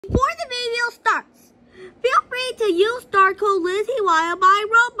Before the video starts, feel free to use star code Lizzie while buying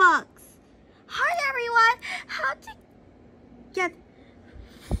Roblox. Hi everyone, how to get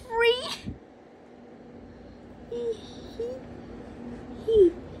free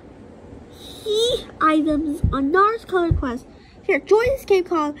items on Nars Color Quest. Here, join this game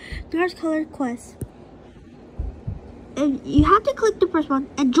called Nars Color Quest. And you have to click the first one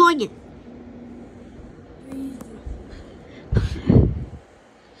and join it.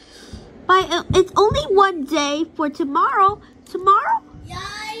 It's only one day for tomorrow. Tomorrow? Yeah.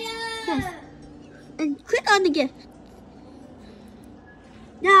 Yes. And click on the gift.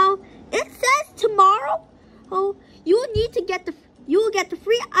 Now it says tomorrow. Oh, you will get the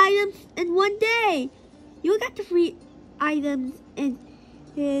free items in one day. You will get the free items and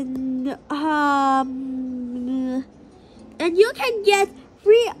you can get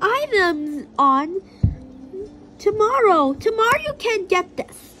free items on tomorrow. Tomorrow you can get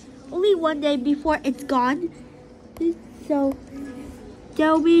this. Only one day before it's gone. So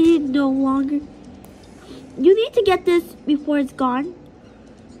there'll be no longer. You need to get this before it's gone.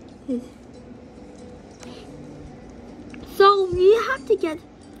 So we have to get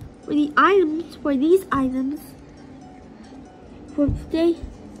the items for these items for today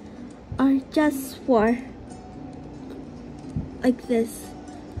are just for like this.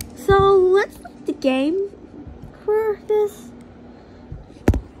 So let's make the game for this.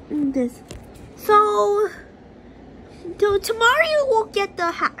 So tomorrow you will get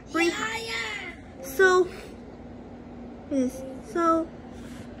the free. So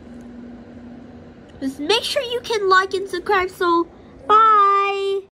just make sure you can like and subscribe so